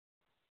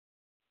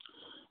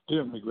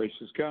Dear my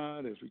gracious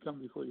God, as we come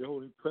before your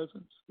holy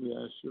presence, we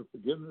ask your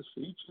forgiveness for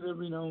each and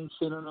every known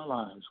sin in our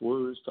lives,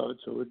 words,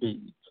 thoughts, or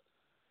deeds.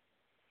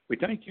 We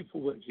thank you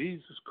for what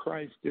Jesus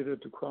Christ did at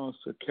the cross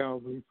of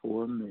Calvary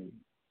for me.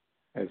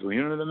 As we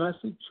enter the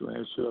message, we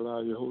ask you to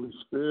allow your Holy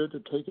Spirit to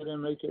take it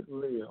and make it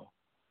real.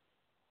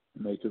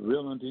 Make it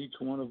real unto each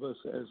one of us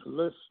as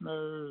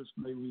listeners.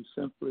 May we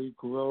simply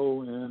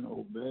grow and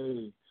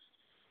obey.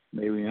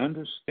 May we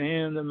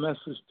understand the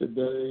message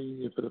today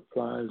if it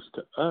applies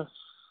to us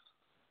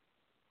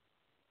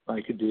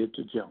like it did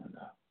to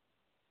Jonah.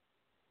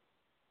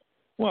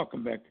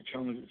 Welcome back to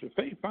Challenges of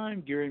Faith.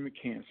 I'm Gary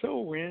McCann.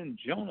 So we're in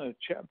Jonah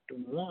chapter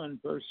 1,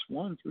 verse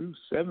 1 through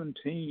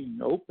 17.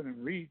 Open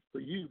and read for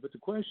you. But the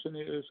question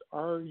is,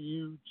 are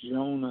you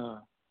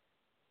Jonah?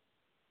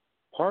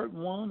 Part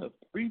 1 of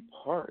 3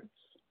 parts.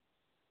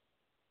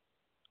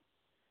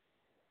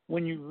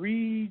 When you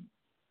read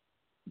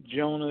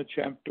Jonah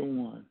chapter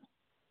 1,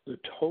 the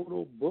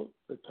total book,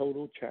 the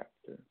total chapter,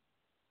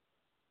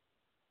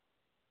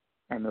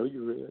 I know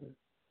you read it,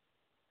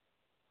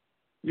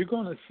 you're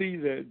going to see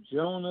that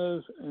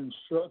Jonah's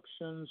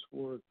instructions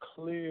were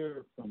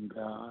clear from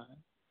God.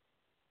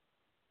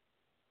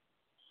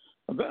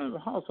 About the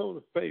household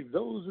of faith,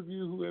 those of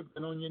you who have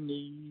been on your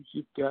knees,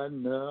 you've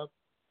gotten up,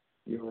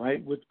 you're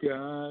right with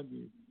God,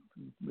 you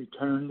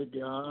return to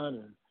God,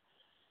 and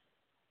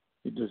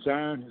you're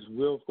desiring his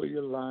will for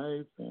your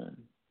life, and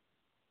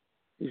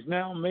he's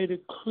now made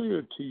it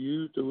clear to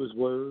you through his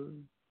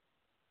word,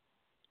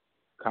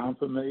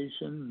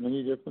 confirmation,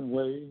 many different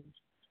ways,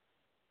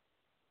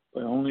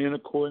 but only in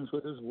accordance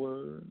with his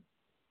word.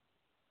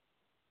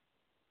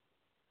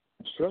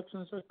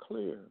 Instructions are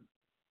clear.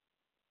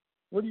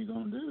 What are you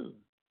going to do?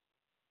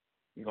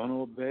 You're going to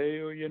obey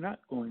or you're not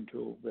going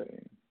to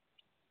obey?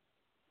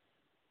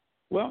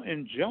 Well,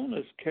 in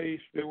Jonah's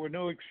case, there were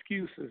no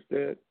excuses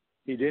that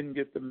he didn't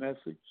get the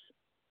message,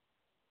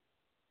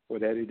 or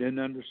that he didn't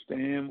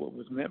understand what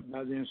was meant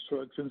by the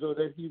instructions, or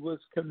that he was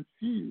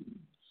confused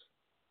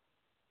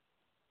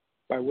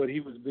by what he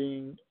was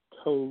being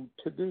told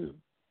to do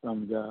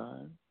from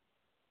God.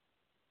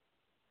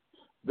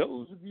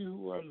 Those of you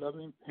who are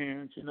loving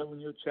parents, you know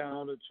when your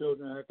child or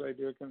children act like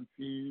they're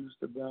confused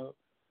about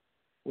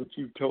what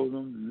you've told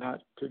them not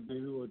to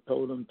do or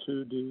told them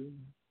to do.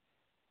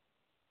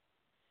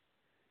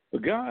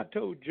 But God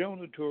told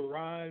Jonah to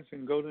arise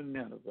and go to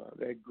Nineveh,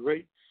 that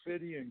great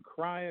city, and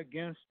cry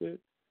against it,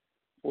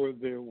 for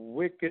their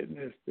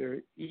wickedness,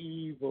 their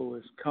evil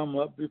has come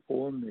up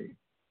before me.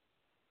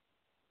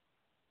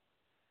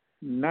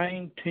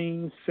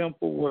 19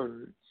 simple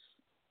words.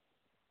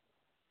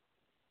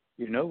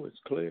 You know it's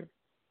clear.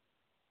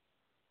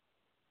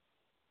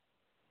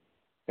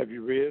 Have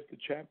you read the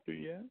chapter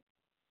yet?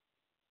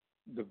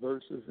 The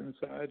verses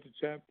inside the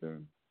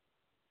chapter?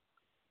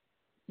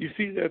 You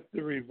see that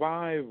the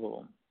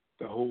revival,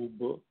 the whole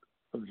book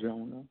of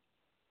Jonah,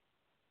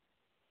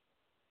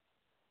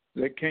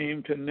 that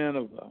came to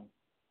Nineveh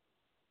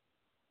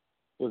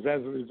was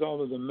as a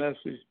result of the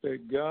message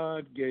that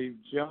God gave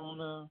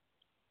Jonah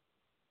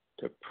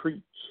to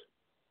preach.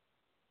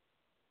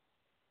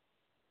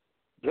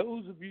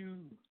 Those of you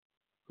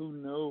who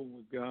know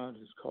what God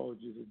has called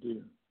you to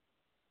do,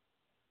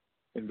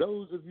 and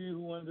those of you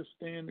who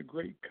understand the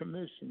Great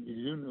Commission, you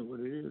do know what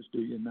it is,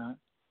 do you not?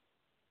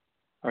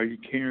 Are you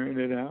carrying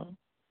it out?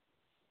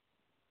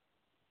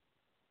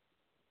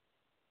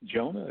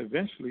 Jonah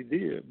eventually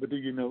did, but do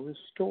you know his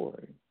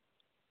story?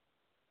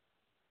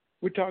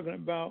 We're talking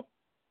about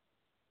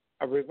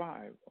a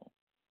revival.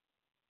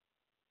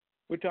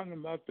 We're talking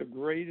about the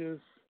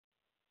greatest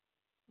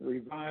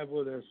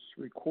revival that's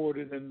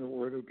recorded in the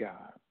Word of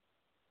God.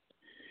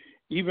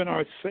 Even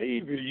our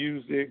Savior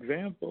used the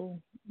example.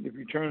 If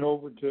you turn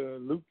over to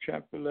Luke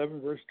chapter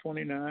 11, verse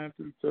 29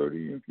 through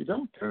 30, if you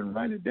don't turn,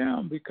 write it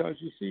down, because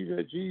you see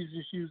that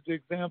Jesus used the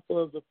example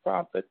of the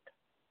prophet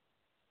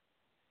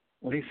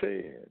when he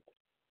said,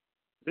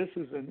 "This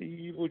is an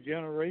evil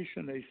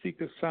generation. They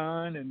seek a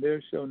sign, and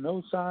there shall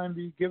no sign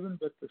be given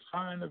but the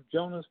sign of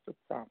Jonas the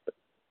prophet.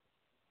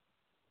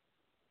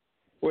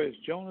 Whereas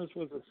Jonas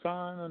was a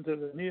sign unto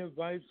the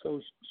Ninevites,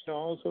 so shall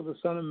also the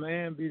Son of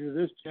Man be to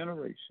this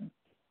generation."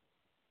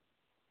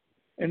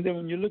 And then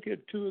when you look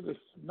at 2 of the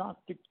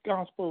synoptic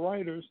gospel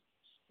writers,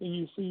 then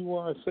you see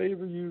where our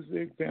Savior used the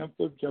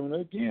example of Jonah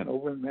again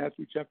over in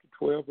Matthew chapter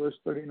 12, verse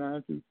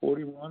 39 through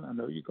 41. I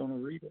know you're going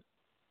to read it.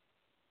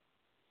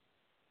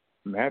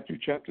 Matthew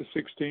chapter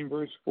 16,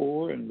 verse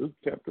 4, and Luke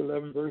chapter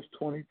 11, verse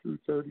 20 through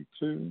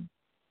 32.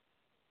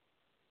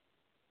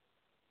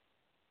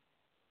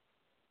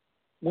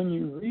 When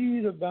you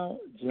read about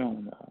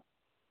Jonah,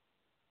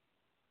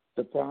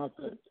 the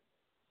prophet,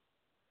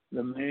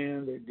 the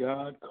man that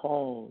God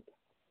called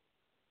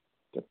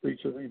to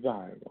preach a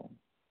revival,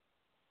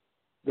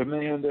 the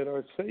man that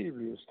our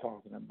Savior is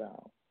talking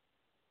about,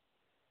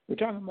 we're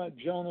talking about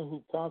Jonah,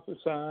 who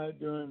prophesied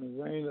during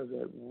the reign of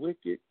that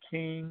wicked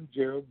king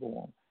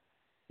Jeroboam.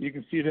 You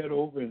can see that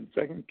over in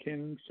 2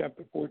 Kings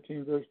chapter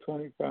 14, verse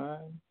 25.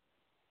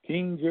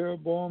 King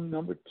Jeroboam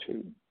number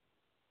 2.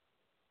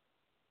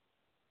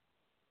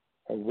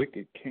 A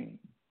wicked king.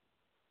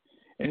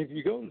 And if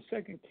you go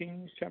to 2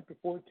 Kings chapter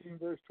 14,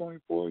 verse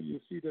 24, you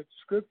see that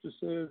Scripture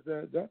says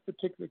that that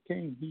particular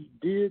king, he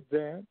did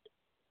that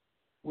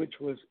which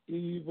was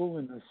evil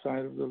in the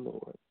sight of the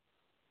Lord.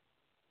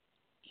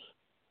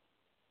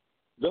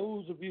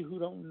 Those of you who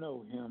don't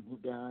know him who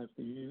died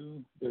for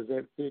you, does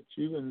that fit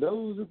you? And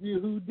those of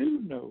you who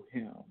do know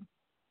him,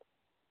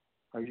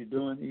 are you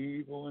doing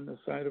evil in the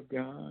sight of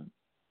God?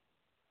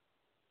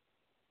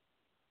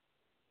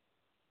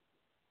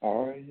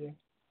 Are you?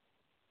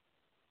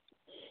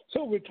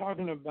 So we're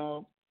talking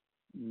about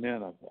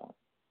Nineveh.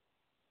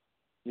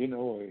 You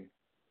know, a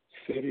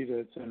city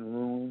that's in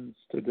ruins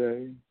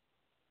today.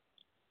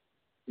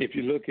 If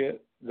you look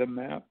at the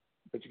map,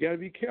 but you got to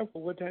be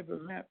careful what type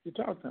of map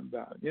you're talking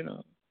about, you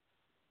know,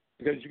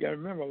 because you got to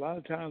remember a lot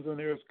of times when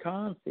there's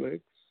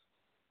conflicts,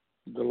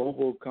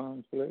 global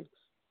conflicts,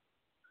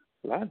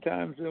 a lot of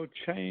times they'll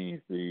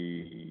change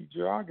the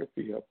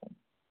geography of them.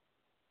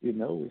 You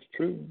know, it's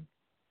true.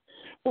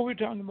 Well, we're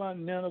talking about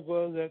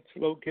Nineveh that's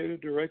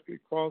located directly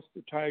across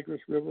the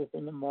Tigris River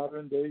from the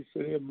modern-day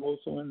city of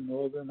Mosul in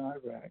northern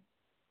Iraq.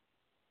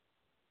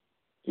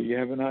 Do you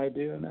have an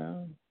idea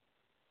now?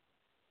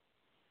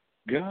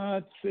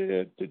 God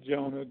said to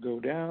Jonah, go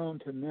down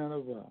to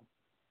Nineveh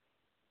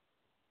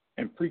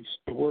and preach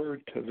the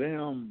word to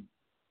them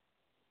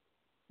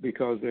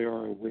because they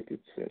are a wicked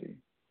city.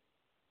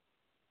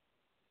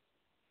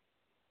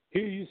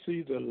 Here you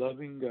see the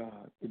loving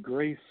God, the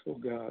graceful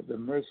God, the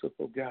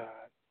merciful God,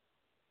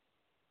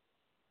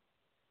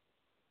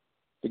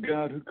 the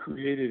God who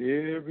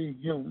created every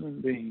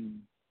human being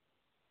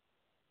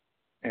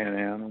and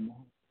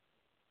animal,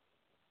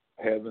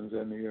 heavens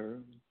and the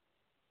earth,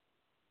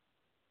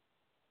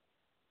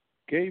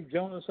 gave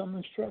Jonah some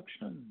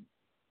instruction.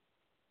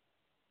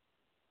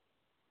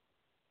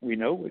 We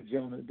know what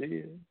Jonah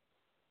did.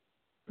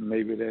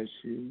 Maybe that's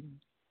you.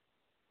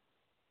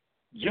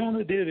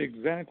 Jonah did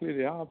exactly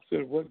the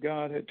opposite of what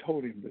God had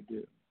told him to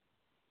do.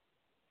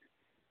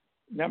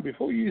 Now,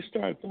 before you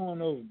start throwing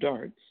those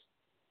darts,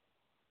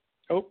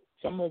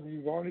 some of you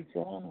have already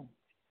thrown them.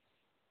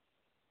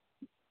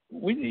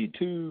 We need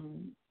to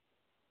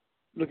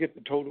look at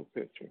the total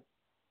picture.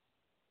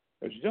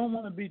 Because you don't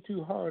want to be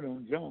too hard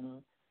on Jonah.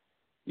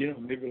 You know,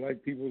 maybe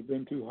like people have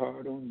been too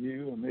hard on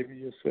you or maybe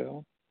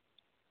yourself.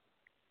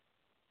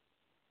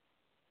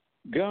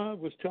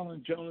 God was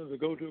telling Jonah to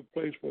go to a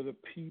place where the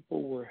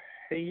people were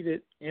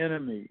hated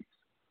enemies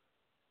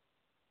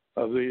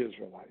of the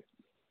Israelites.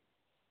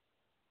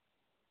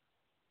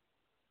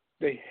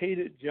 They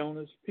hated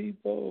Jonah's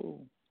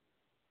people.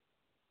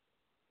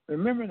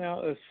 Remember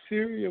now,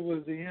 Assyria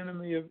was the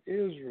enemy of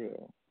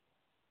Israel,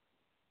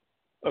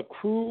 a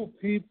cruel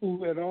people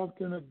who had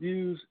often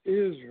abused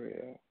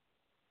Israel.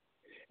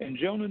 And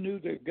Jonah knew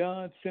that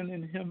God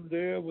sending him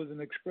there was an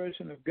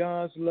expression of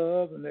God's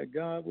love and that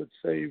God would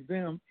save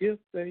them if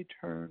they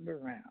turned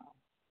around.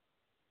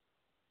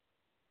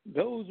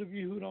 Those of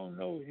you who don't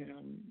know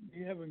him,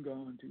 you haven't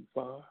gone too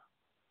far.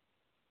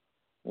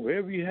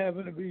 Wherever you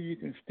happen to be, you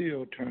can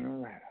still turn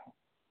around.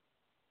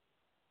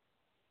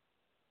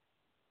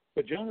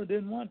 But Jonah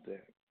didn't want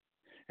that.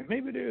 And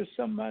maybe there's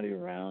somebody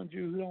around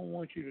you who don't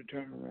want you to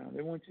turn around.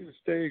 They want you to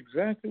stay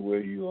exactly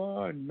where you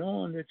are,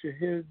 knowing that you're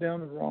headed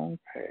down the wrong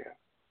path.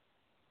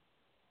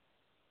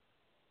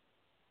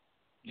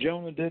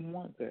 Jonah didn't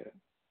want that.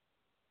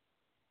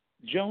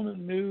 Jonah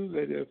knew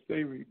that if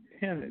they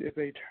repented, if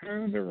they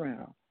turned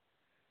around,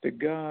 that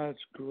God's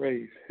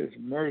grace, his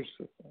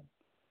merciful,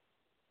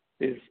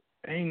 his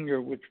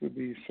anger, which would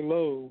be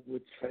slow,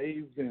 would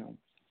save them.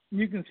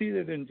 You can see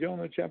that in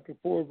Jonah chapter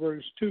 4,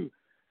 verse 2.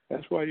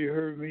 That's why you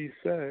heard me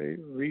say,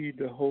 read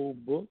the whole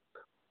book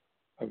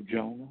of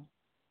Jonah.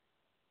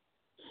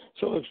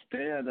 So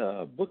instead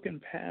of booking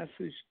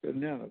passage to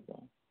Nineveh,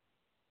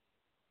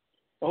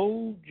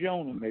 old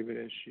Jonah, maybe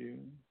that's you.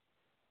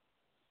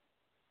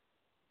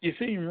 You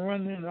see him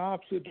running in the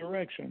opposite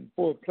direction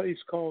for a place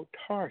called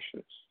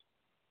Tarshish.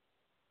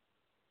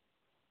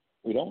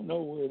 We don't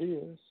know where it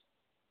is,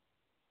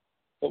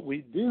 but we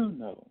do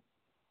know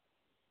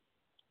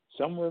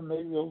somewhere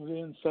maybe over there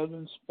in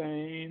southern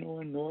Spain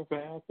or in North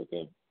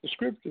Africa, the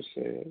scripture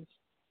says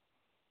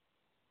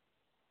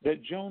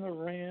that Jonah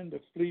ran to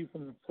flee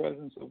from the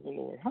presence of the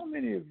Lord. How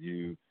many of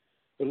you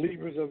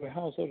believers of the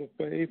household of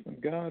faith, when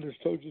God has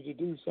told you to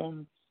do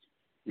something,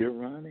 you're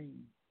running?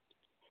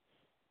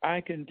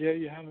 I can tell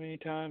you how many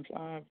times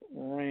I've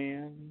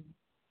ran.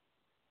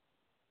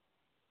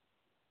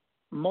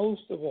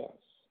 Most of us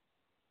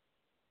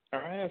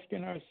are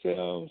asking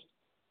ourselves,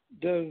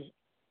 does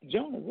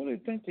Jonah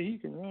really think that he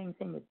can run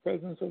from the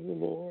presence of the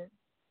Lord?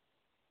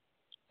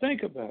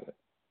 Think about it.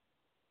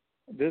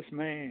 This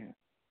man,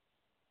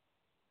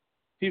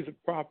 he's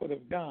a prophet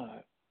of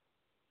God.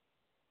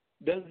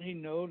 Doesn't he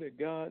know that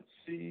God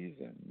sees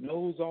and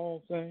knows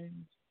all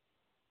things?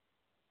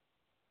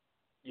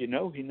 You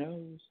know he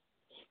knows.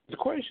 The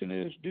question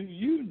is, do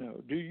you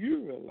know? Do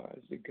you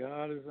realize that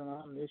God is an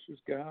omniscient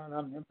God,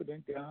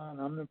 omnipotent God,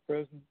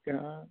 omnipresent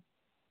God?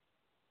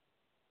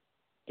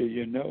 Do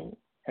you know?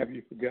 Have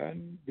you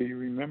forgotten? Do you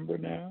remember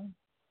now?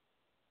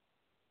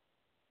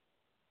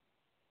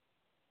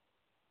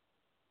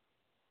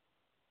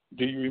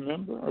 Do you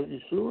remember? Are you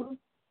sure?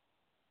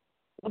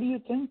 What are you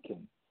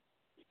thinking?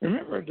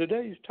 Remember,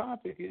 today's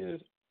topic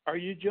is, are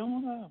you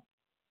Jonah?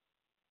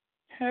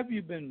 Have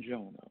you been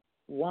Jonah?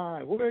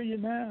 Why? Where are you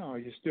now? Are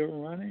you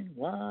still running?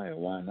 Why or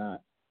why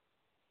not?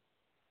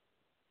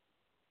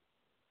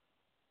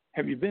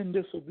 Have you been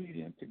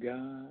disobedient to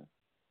God?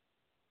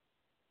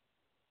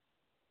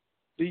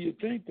 Do you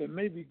think that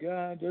maybe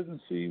God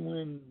doesn't see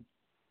when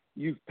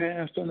you've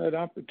passed on that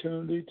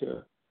opportunity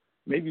to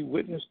maybe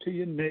witness to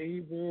your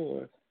neighbor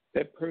or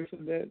that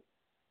person that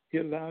He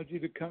allowed you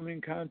to come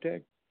in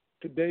contact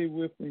today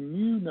with, when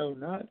you know,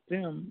 not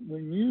them,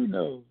 when you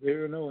know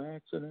there are no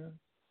accidents?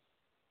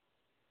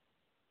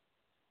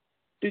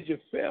 Did you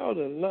fail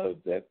to love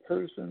that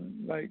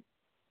person like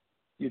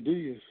you do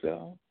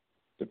yourself,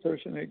 the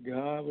person that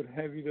God would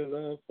have you to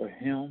love for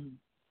Him?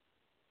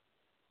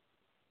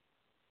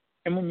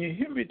 And when you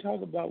hear me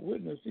talk about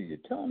witness, are you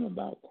telling them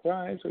about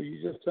Christ, or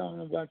you just telling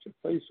them about your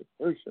place of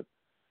worship,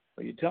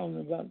 or you telling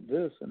them about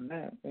this and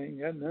that? They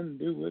ain't got nothing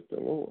to do with the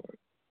Lord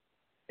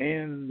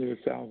and their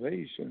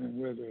salvation and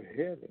where they're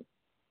headed.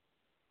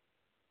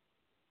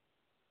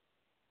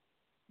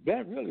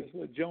 That really is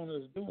what Jonah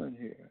is doing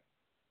here,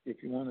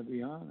 if you want to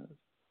be honest.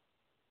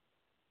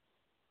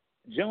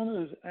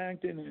 Jonah is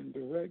acting in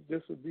direct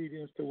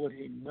disobedience to what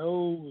he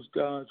knows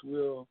God's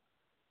will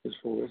is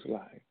for his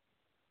life.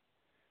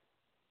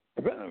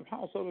 Brother of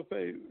Household of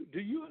Faith, do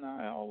you and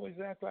I always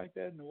act like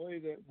that in the way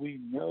that we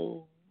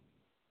know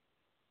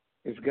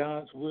is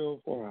God's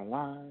will for our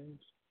lives?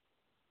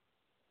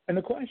 And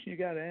the question you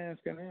got to ask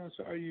and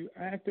answer, are you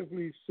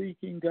actively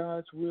seeking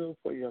God's will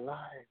for your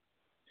life?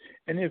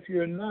 And if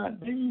you're not,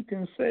 then you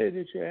can say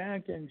that you're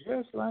acting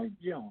just like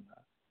Jonah.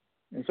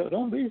 And so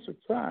don't be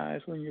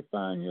surprised when you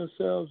find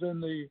yourselves in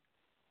the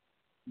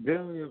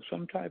belly of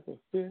some type of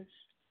fish.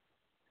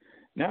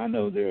 Now, I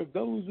know there are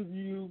those of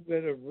you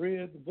that have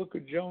read the book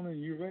of Jonah,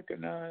 and you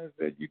recognize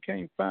that you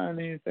can't find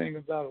anything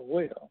about a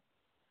whale,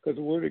 because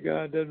the Word of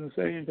God doesn't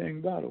say anything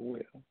about a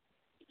whale.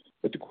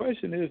 But the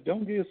question is,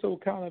 don't get so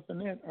caught up in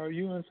that. Are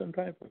you in some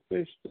type of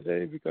fish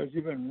today because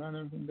you've been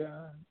running from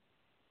God?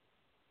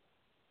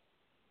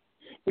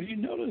 But you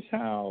notice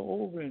how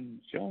over in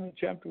Jonah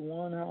chapter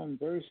 1, how in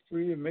verse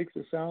 3, it makes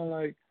it sound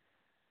like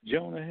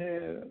Jonah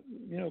had,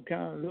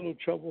 kind of a little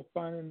trouble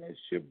finding that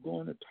ship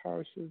going to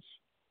Tarsus.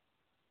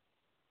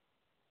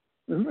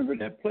 Remember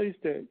that place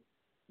that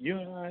you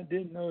and I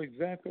didn't know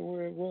exactly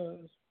where it was?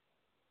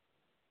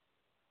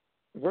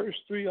 Verse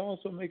 3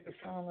 also makes it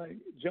sound like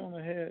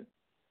Jonah had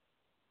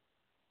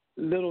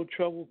little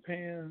trouble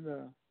paying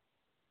the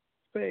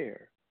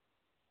fare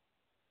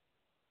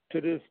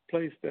to this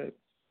place that's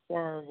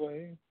far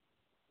away.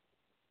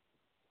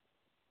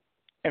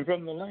 And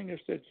from the language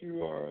that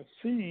you are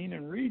seeing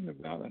and reading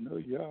about, I know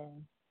you are,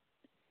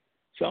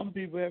 some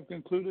people have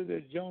concluded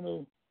that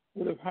Jonah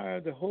would have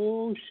hired the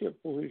whole ship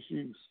for his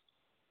use.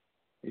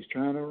 He's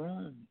trying to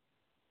run.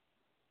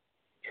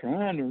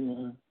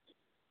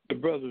 The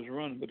brother's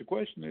running. But the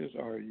question is,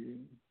 are you?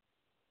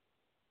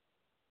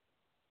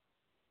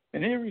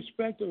 And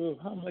irrespective of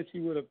how much he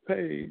would have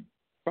paid,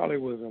 probably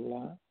was a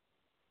lot,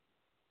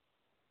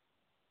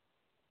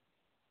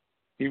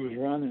 he was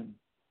running.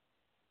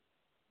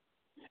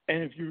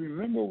 And if you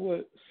remember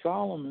what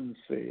Solomon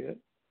said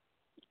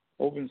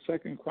over in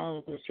 2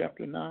 Chronicles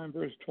chapter 9,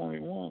 verse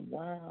 21,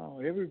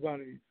 wow,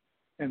 everybody's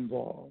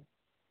involved.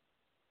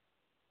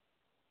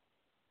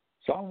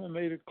 Solomon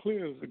made it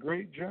clear it was a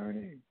great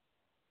journey.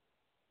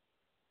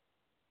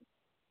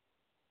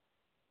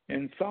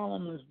 In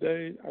Solomon's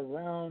day, a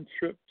round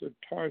trip to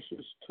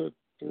Tarsus took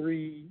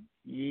 3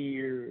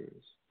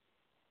 years.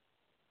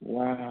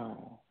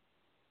 Wow.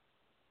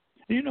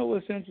 You know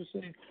what's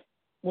interesting?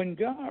 When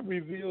God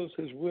reveals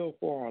his will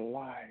for our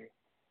life,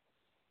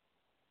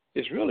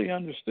 it's really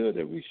understood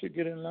that we should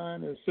get in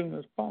line as soon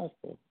as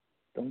possible.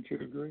 Don't you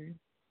agree?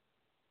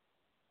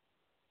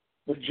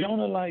 But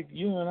Jonah, like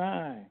you and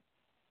I,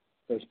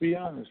 let's be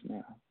honest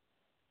now,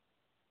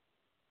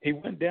 he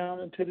went down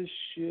into the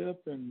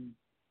ship and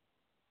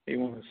he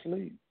went to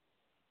sleep.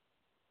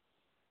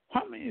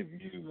 How many of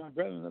you, my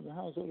brethren of the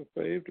household of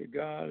faith, that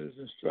God has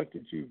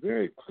instructed you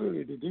very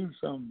clearly to do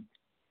something?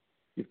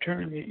 You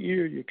turn your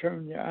ear, you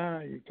turn your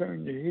eye, you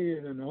turn your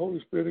head, and the Holy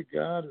Spirit of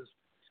God has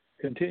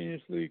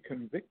continuously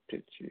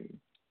convicted you.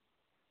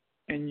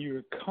 And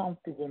you're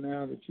comfortable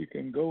now that you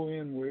can go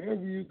in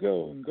wherever you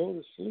go and go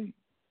to sleep.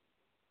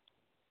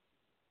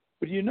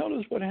 But you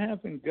notice what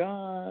happened?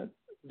 God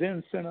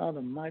then sent out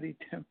a mighty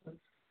tempest.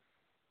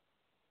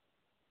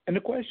 And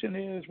the question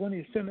is, when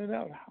he sent it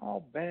out,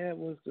 how bad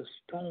was the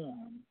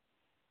storm?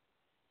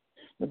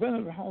 The brother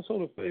of the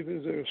household of faith,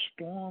 is there a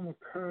storm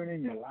occurring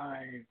in your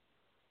life?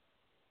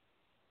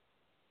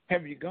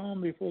 Have you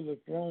gone before the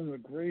throne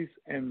of grace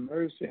and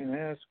mercy and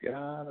asked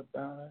God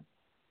about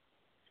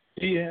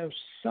it? Do you have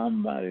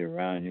somebody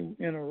around you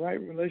in a right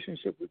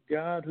relationship with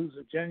God who's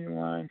a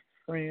genuine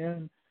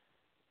friend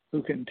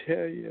who can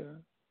tell you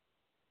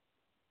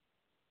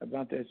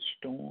about that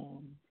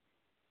storm?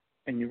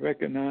 And you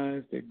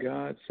recognize that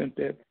God sent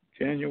that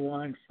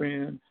genuine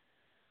friend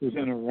who's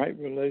in a right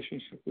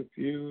relationship with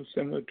you,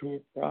 similar to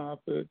a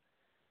prophet,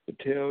 to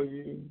tell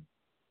you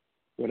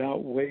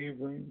without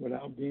wavering,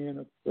 without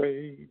being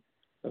afraid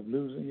of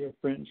losing your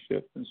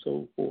friendship and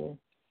so forth.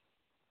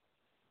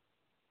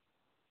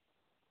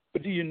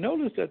 But do you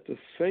notice that the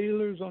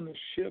sailors on the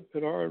ship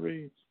had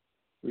already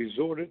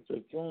resorted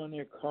to throwing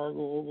their cargo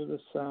over the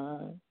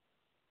side?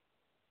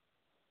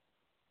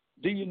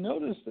 Do you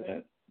notice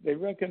that they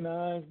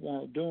recognized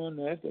by doing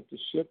that the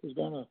ship was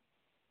going to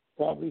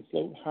probably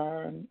float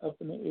higher and up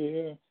in the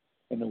air,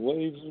 and the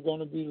waves were going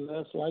to be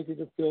less likely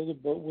to fill the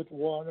boat with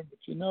water? But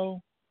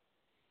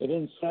it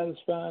didn't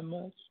satisfy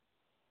much.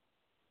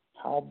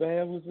 How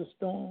bad was the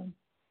storm?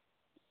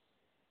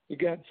 It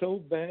got so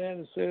bad,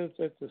 it says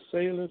that the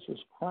sailors was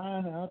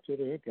crying out to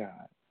their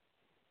God.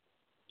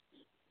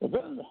 Well,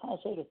 brother, the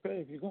household of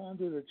faith, you're going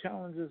through the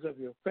challenges of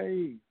your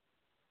faith.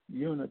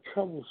 You're in a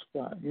trouble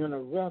spot. You're in a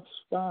rough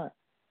spot.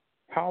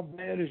 How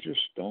bad is your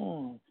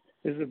storm?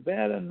 Is it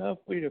bad enough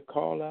for you to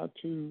call out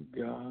to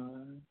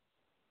God?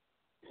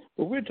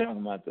 But we're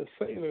talking about the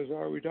sailors,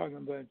 or are we talking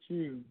about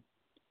you?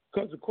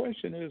 Because the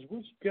question is,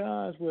 which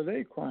gods were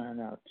they crying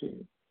out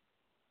to?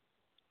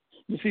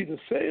 You see, the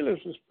sailors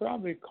was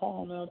probably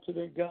calling out to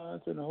their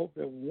gods in the hope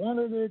that one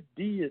of their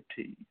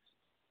deities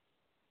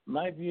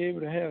might be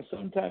able to have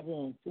some type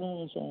of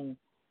influence on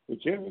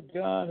whichever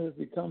god has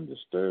become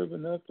disturbed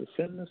enough to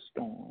send a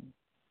storm.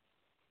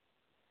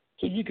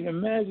 So you can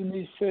imagine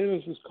these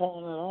sailors was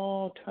calling out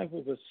all type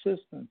of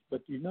assistance,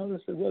 but you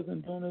notice it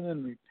wasn't doing it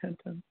in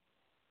repentance.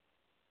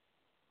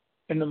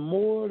 And the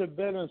more, the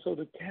better. And so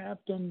the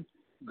captain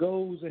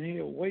goes and he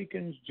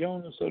awakens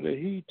Jonah so that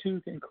he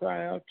too can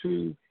cry out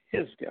to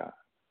his God.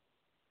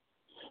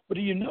 But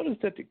do you notice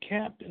that the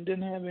captain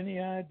didn't have any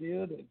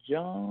idea that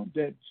Jonah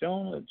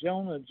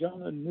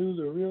knew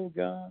the real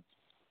God?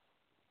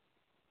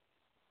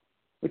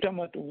 We're talking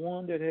about the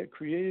one that had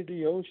created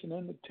the ocean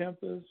and the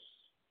tempest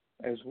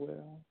as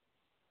well.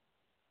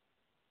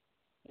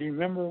 Do you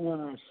remember when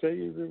our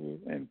Savior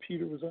and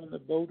Peter was on the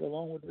boat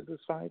along with the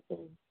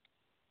disciples?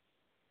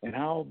 And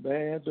how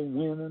bad the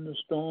wind and the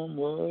storm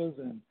was,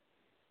 and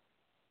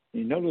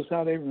you notice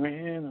how they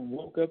ran and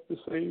woke up the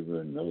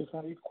Savior, and notice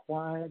how he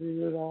quieted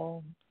it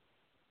all.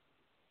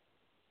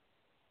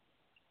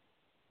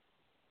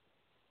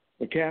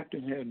 The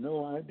captain had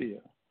no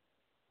idea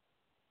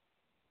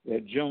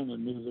that Jonah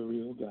knew the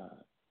real God.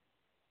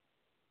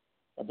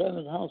 I bet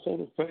in the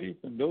household of faith,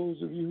 and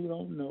those of you who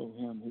don't know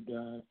him who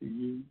died for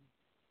you,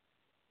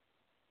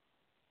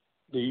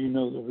 do you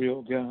know the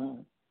real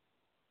God?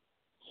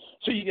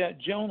 So you got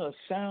Jonah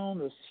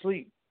sound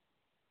asleep,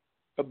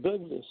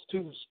 oblivious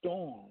to the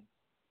storm.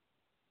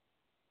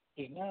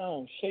 He's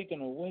now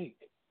shaken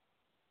awake.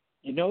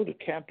 You know the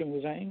captain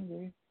was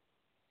angry.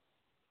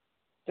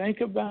 Think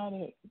about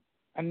it.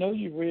 I know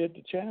you read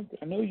the chapter.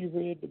 I know you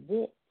read the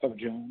book of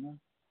Jonah.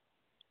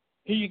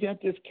 Here you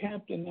got this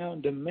captain now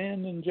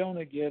demanding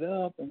Jonah get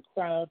up and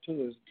cry out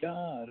to his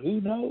God.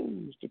 Who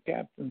knows, the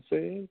captain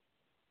says.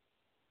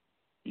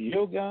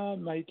 Your God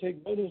may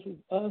take notice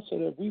of us so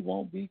that we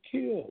won't be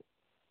killed.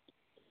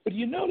 But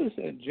you notice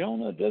that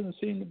Jonah doesn't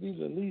seem to be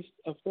the least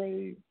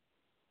afraid.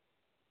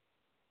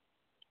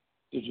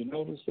 Did you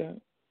notice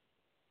that?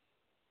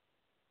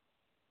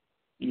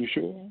 You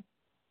sure?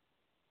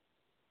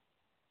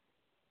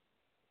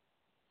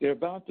 They're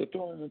about to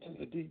throw him into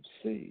the deep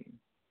sea.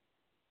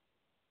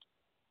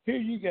 Here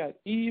you got,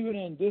 even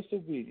in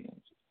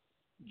disobedience,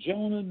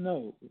 Jonah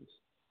knows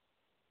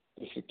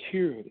the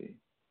security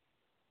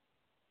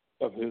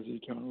of his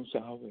eternal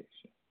salvation.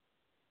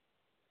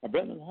 I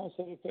bet in the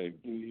household of faith,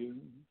 do you?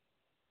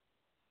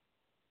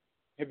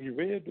 Have you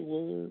read the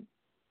Word?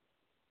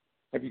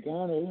 Have you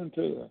gone over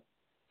into the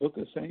book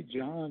of St.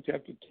 John,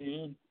 chapter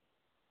 10?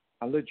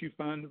 I'll let you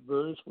find the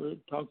verse where it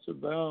talks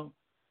about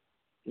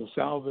your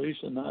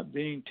salvation not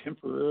being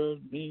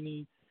temporary,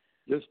 meaning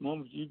this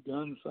moment you've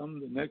done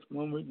something, the next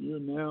moment you're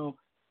now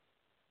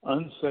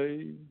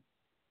unsaved.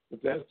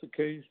 If that's the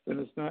case, then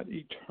it's not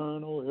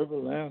eternal,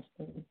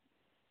 everlasting.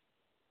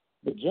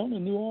 But Jonah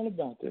knew all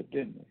about that,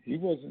 didn't he? He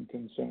wasn't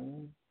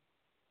concerned.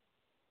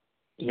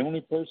 The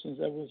only persons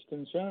that was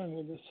concerned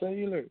were the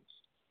sailors.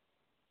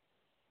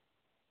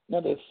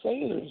 Now, the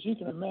sailors, you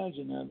can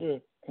imagine now,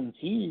 they're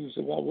confused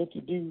about what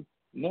to do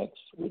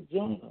next with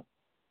Jonah.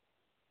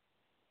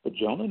 But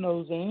Jonah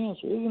knows the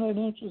answer. Isn't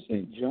that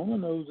interesting? Jonah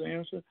knows the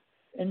answer.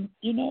 And,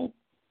 you know,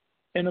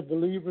 in a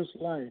believer's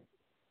life,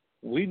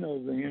 we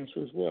know the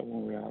answer as well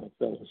when we're out of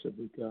fellowship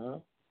with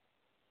God.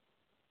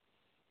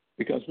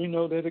 Because we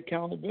know that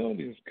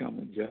accountability is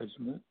coming,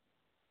 judgment.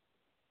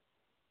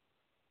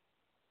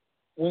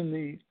 When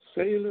the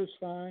sailors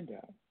find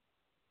out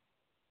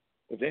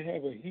that they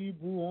have a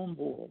Hebrew on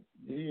board,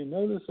 do you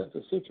notice that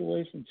the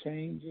situation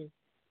changes?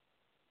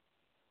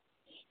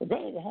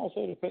 About the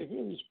household of faith,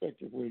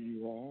 irrespective of where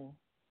you are,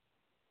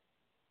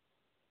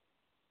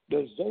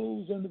 does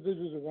those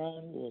individuals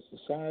around you or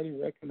society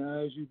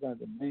recognize you by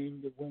the name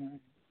you're wearing?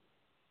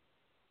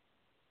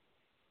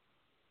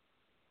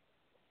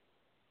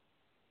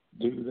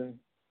 Do they?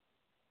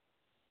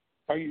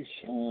 Are you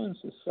showing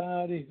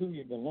society who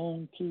you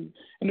belong to?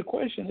 And the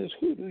question is,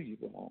 who do you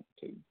belong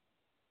to?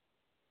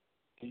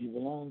 Do you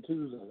belong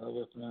to the love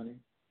of money?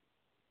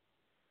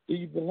 Do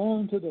you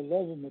belong to the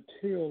love of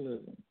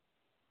materialism,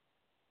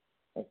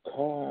 of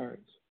cars,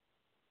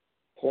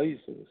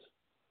 places,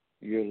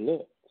 your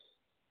looks,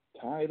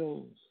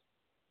 titles,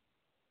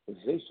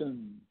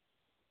 position?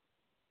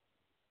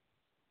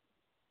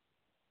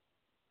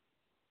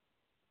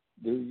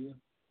 Do you?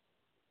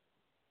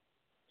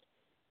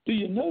 Do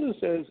you notice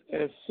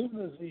as soon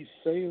as these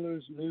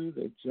sailors knew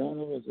that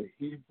Jonah was a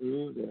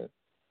Hebrew, that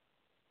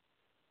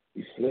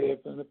he fled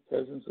from the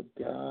presence of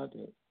God,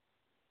 that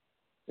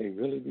they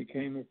really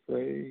became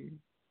afraid?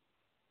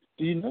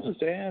 Do you notice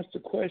they asked the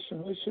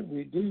question, what should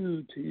we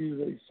do to you?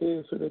 They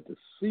said, so that the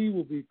sea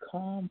will be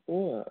calm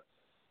for us.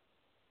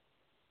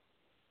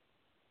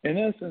 In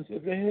essence,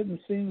 if they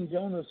hadn't seen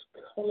Jonah's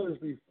colors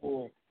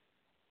before,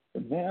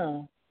 but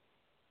now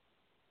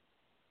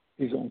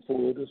he's on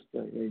full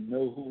display. They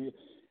know who he is.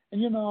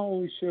 And I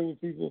always share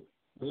with people,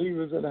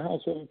 believers at the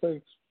household of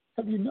faith,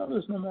 have you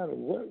noticed no matter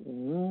what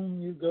room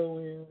you go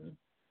in,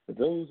 for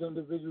those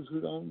individuals who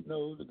don't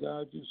know the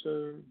God you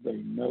serve, they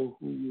know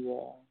who you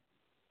are.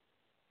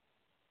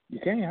 You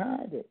can't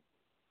hide it.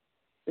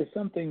 There's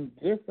something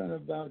different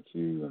about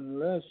you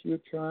unless you're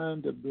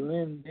trying to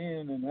blend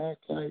in and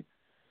act like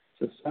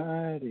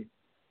society.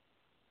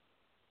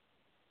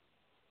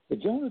 But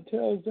Jonah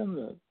tells them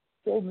to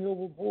throw me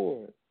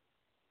overboard.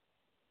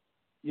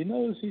 You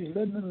notice he's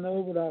letting them know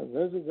without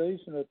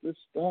reservation that this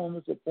storm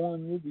is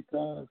upon you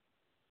because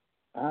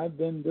I've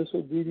been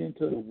disobedient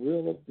to the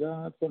will of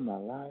God for my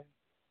life.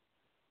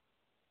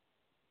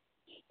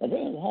 And then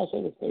in the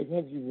household of faith,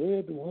 have you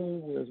read the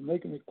word where it's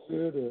making it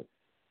clear that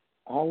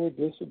our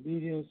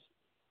disobedience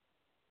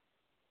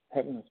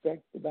have an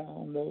effect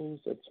on those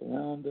that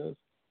surround us,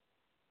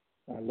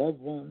 our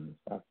loved ones,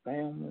 our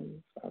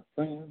families, our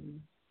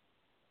friends?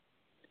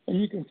 And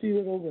you can see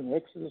that over in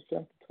Exodus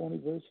chapter 20,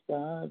 verse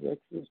 5,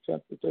 Exodus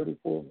chapter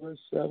 34, verse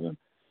 7,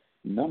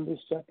 Numbers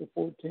chapter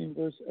 14,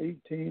 verse 18,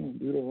 and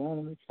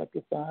Deuteronomy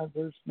chapter 5,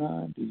 verse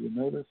 9. Do you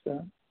notice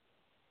that?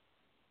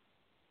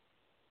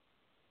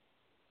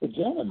 But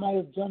Jonah might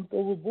have jumped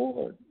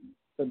overboard,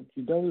 but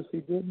you notice he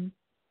didn't?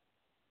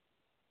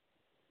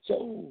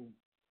 So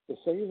the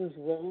sailors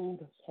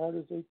rowed as hard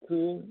as they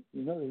could.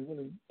 They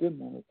really didn't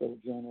want to throw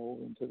Jonah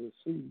over into the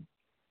sea.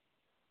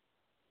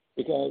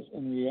 Because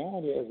in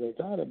reality, as they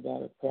thought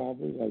about it,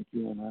 probably like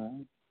you and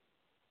I,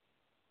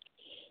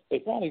 they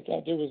probably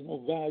thought there was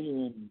no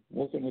value in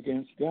working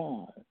against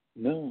God.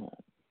 None.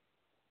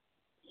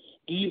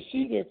 Do you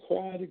see their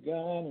cry to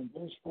God in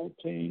verse 14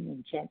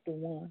 in chapter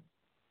 1?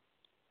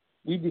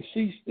 We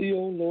beseech thee,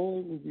 O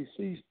Lord, we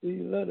beseech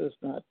thee, let us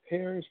not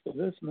perish for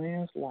this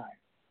man's life.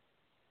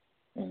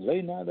 And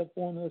lay not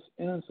upon us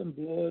innocent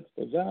blood,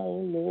 for thou,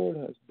 O Lord,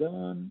 hast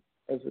done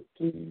as it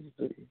pleased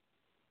thee.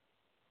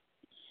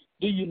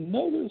 Do you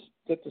notice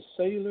that the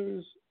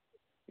sailors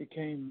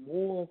became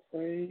more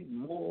afraid,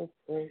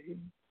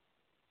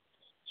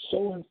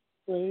 so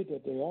afraid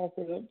that they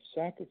offered up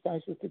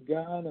sacrifices to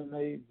God and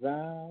made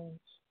vows?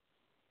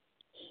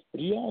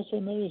 But you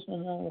also notice no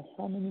matter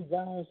how many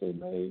vows they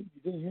made,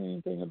 you didn't hear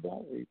anything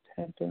about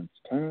repentance,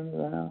 turn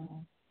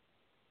around.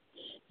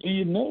 Do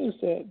you notice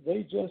that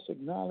they just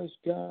acknowledged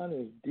God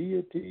as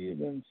deity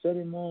and then set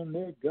him on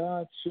their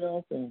God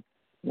shelf and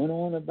went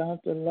on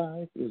about their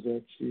life? Is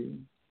that you?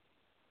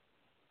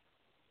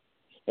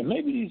 And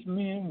maybe these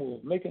men were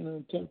making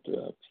an attempt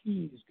to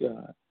appease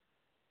God,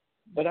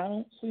 but I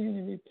don't see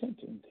any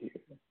repentance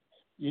here.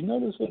 You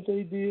notice what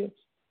they did?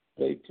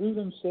 They threw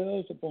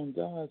themselves upon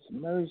God's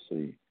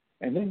mercy,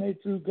 and then they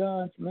threw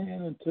God's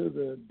man into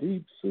the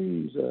deep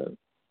seas,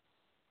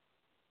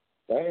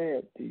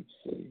 bad deep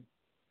sea.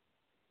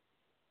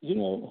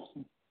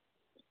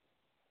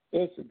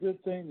 It's a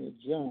good thing that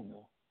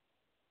Jonah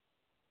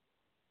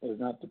was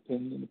not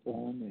dependent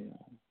upon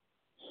them.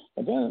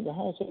 And then in the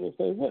household of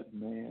faith, what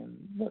man,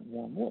 what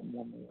woman,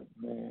 what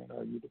man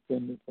are you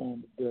dependent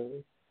on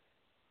today?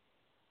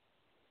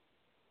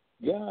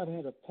 God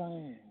had a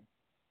plan.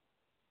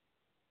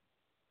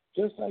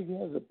 Just like he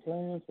has a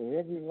plan for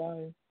every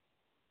life,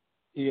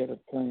 he had a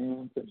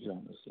plan for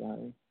Jonah's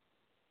life.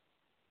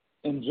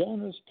 In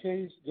Jonah's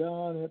case,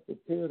 God had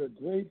prepared a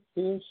great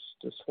fish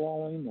to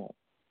swallow him up.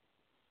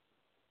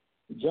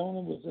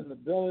 Jonah was in the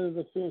belly of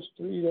the fish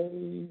 3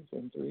 days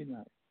and 3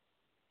 nights.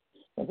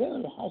 And then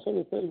in the household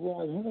of faith,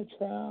 well, in a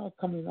trial,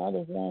 coming out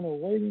of one or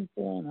waiting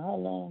for one, how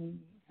long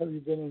have you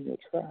been in your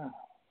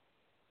trial?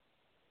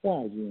 Why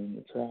are you in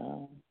your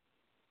trial?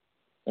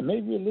 And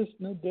maybe you're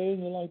listening today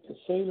and you're like the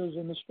sailors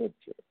in the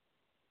scripture.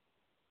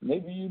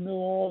 Maybe you know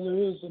all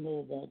there is to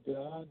know about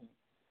God.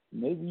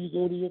 Maybe you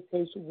go to your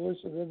place of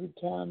worship every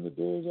time the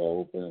doors are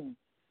open.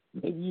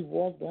 Maybe you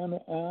walk down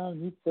the aisle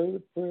and you pray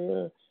the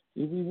prayer.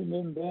 You've even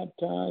been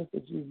baptized,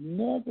 but you've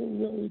never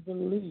really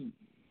believed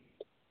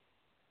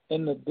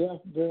in the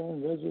death, burial,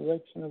 and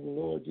resurrection of the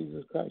Lord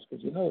Jesus Christ.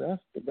 Because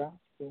that's the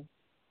gospel.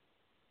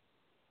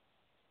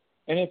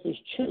 And if it's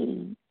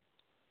true,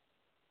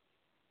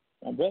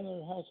 My brother in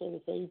the household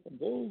of faith, and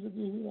those of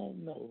you who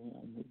don't know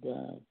him, who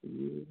died for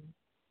you,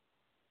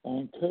 I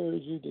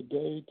encourage you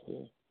today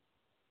to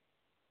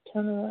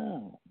turn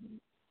around.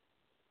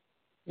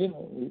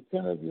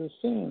 Repent of your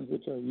sins,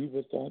 which are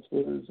evil thoughts,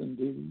 words, and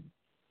deeds,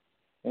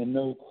 and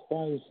know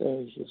Christ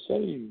as your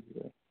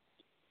Savior.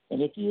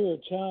 And if you're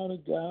a child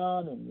of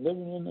God and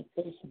living in a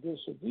place of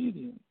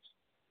disobedience,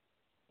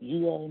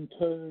 you are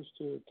encouraged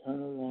to turn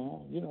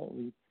around,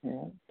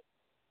 repent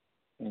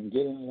and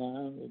get in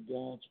line with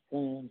God's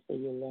plan for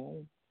your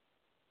life.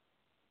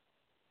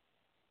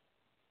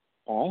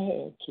 I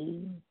had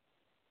to.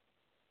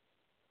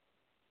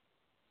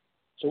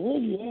 So where are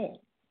you at?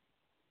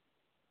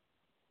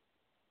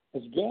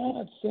 Has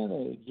God sent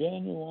a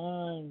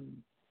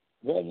genuine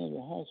brother in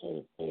the household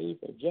of faith,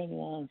 a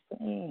genuine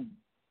friend,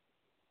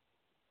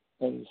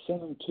 that He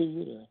sent him to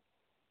you to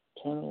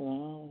turn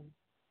around?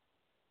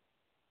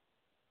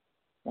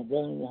 My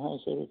brother in the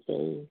household of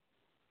faith,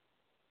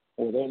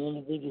 or that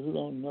individual who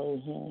don't know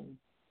Him,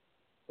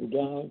 who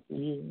died for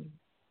you.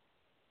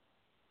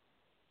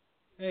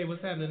 Hey,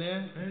 what's happening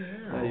there?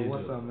 Hey,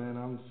 what's up, man?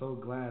 I'm so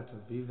glad to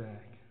be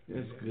back.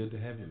 It's good to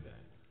have you back.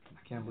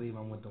 I can't believe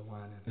I'm with the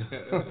whining.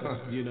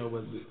 You know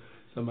what?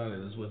 Somebody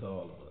that's with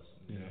all of us.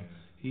 You know,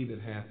 he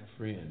that hath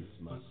friends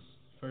must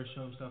first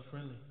show himself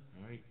friendly.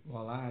 All right.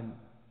 Well,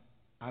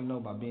 I know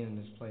by being in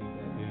this place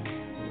that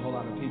there's a whole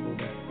lot of people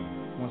that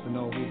wants to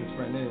know who this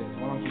friend is.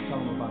 Why don't you tell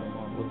them about it,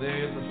 Mark? Well, there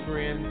is a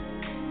friend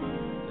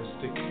that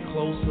sticks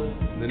closer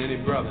than any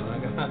brother. I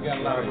got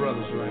a lot of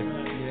brothers, right?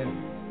 Yeah.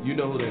 You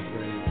know who that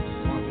friend is.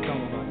 Why don't you tell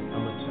them about it?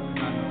 I'm gonna tell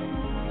you. I know.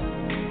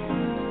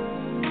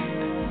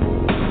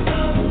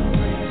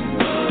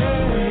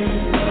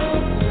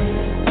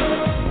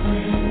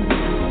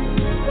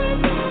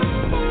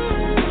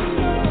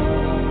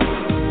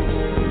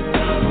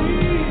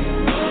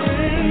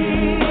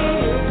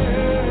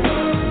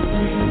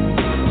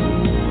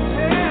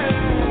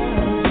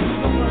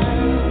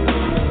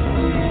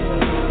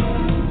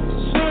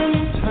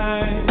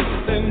 Sometimes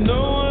there's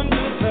no one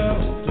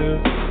else to,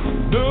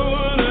 no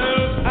one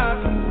else I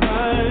can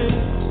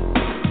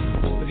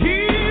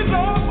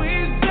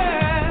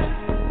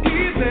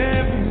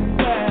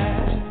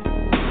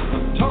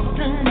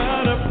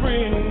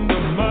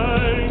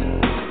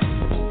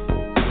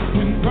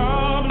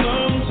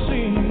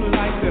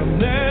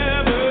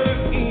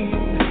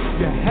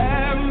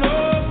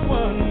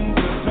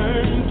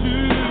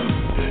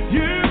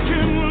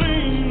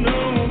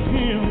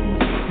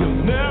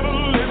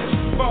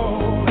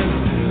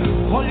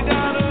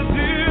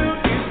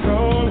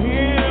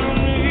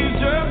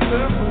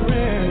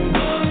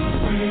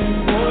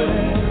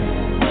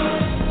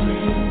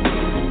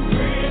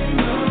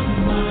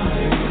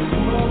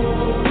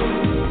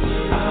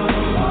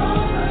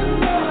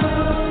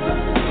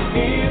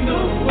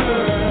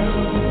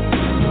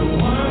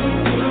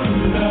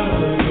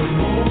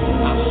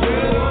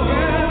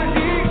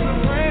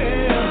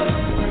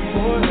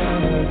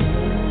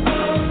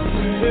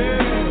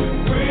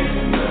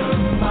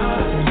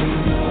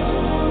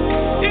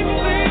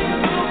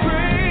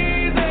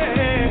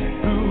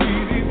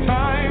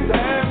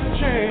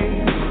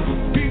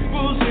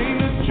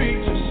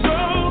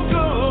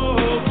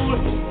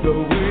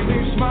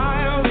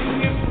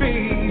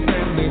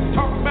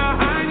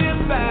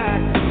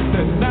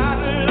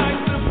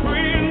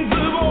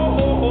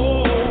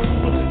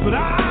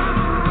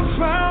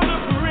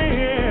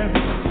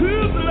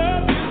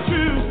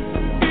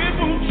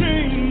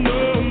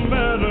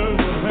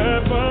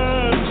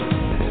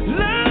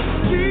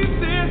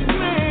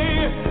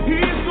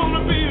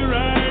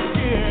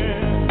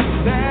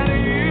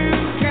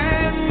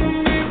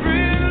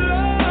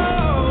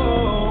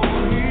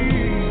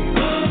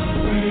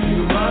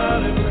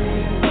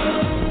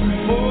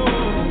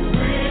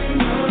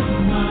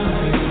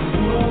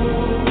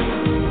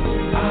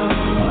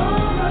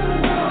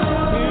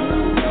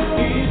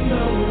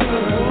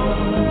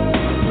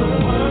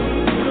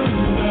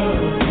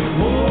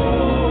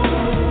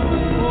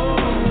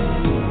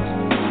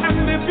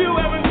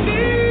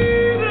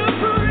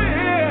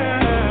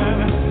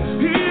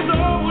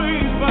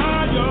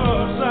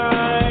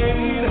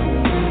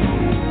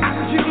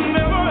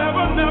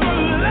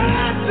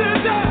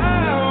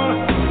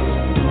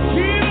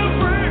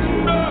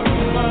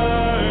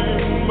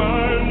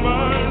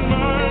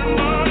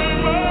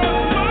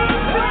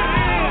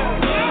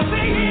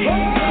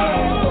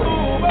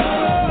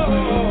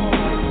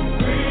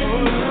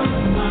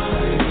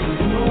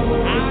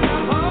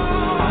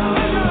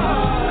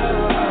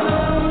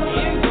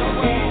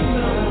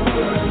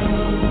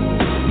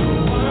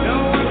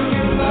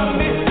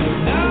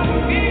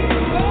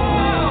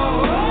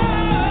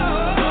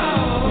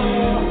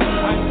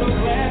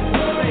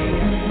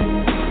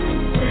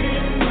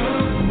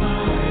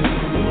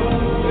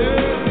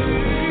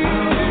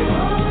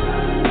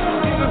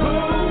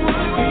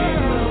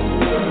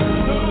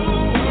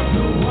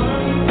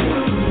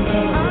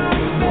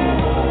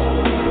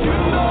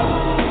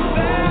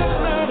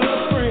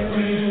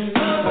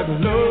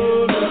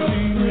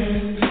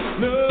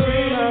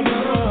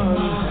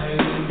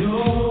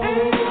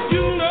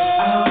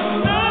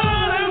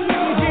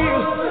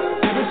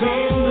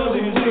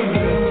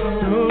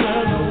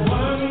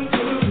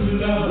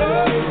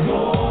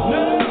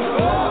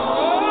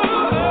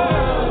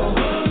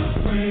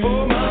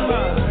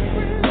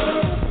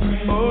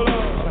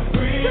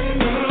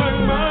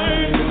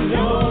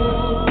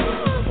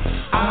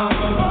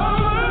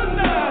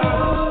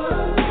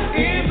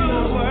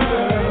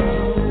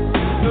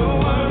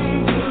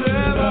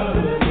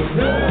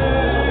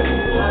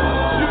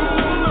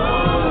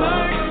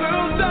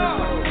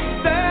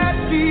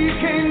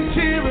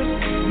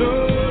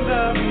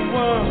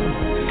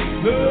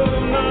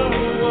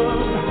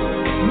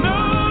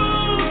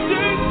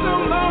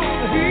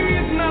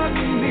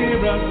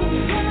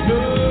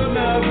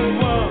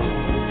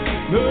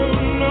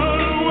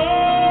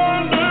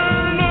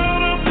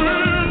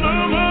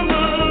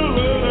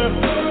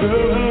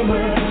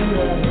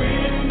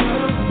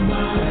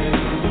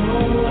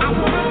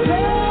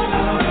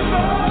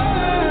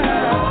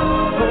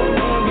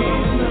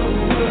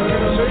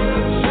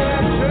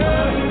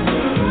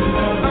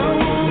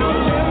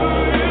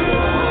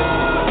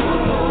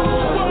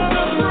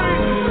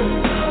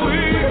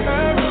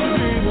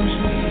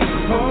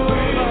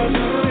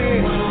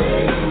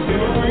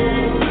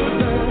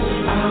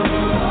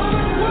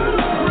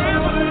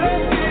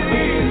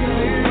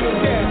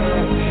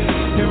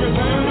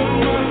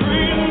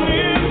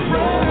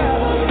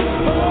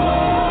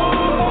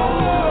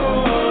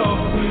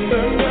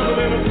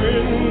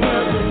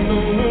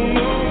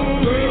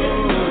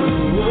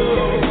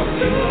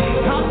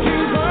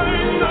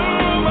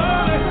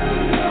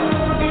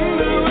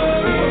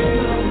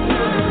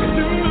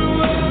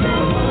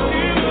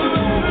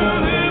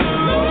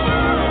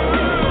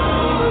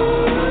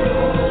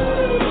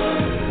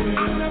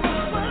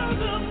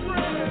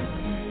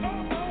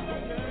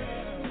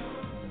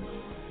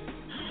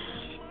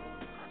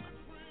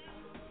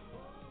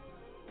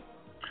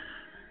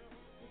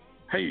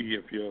Hey,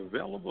 if you're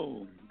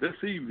available this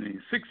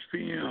evening, 6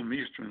 p.m.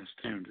 Eastern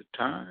Standard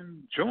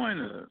Time, join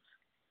us.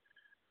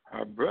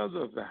 Our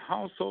brother of the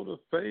household of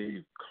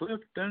faith,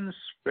 Clifton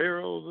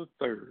Sparrow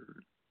III,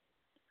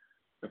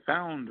 the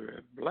founder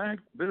of Black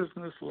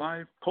Business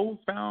Life,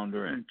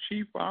 co-founder and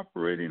chief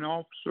operating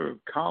officer of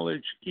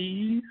College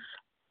Ease,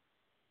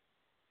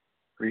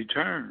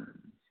 returns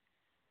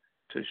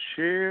to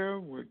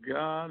share what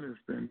God has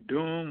been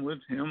doing with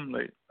him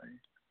lately.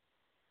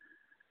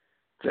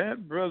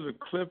 That brother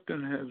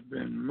Clifton has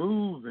been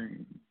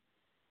moving,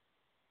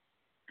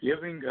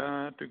 giving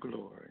God the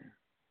glory,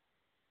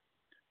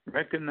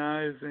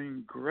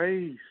 recognizing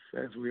grace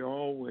as we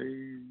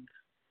always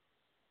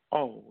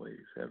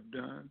have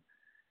done,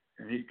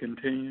 and he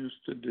continues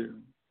to do.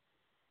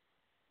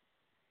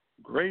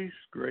 Grace,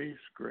 grace,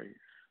 grace.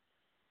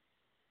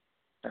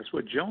 That's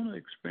what Jonah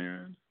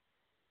experienced.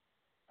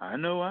 I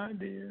know I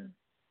did.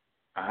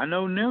 I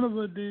know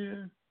Nineveh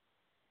did.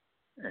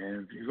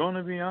 And if you're going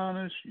to be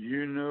honest,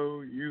 you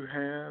know you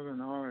have and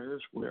are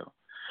as well.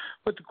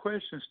 But the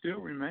question still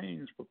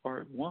remains for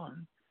part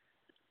one.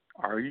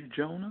 Are you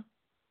Jonah?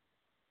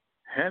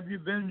 Have you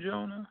been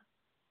Jonah?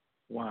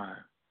 Why?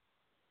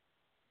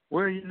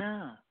 Where are you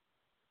now?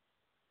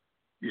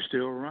 You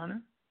still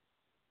running?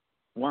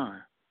 Why?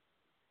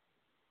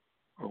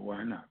 Or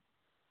why not?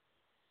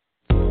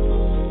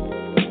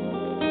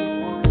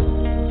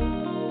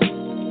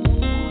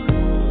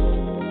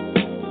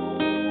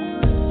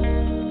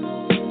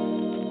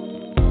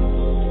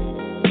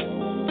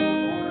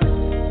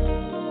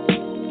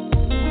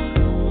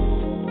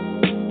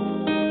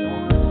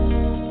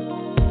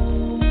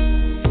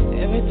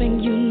 Everything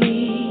you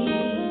need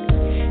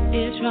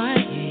is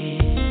right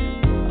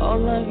here.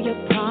 All of your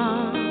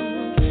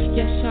problems,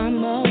 yes,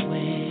 I'm all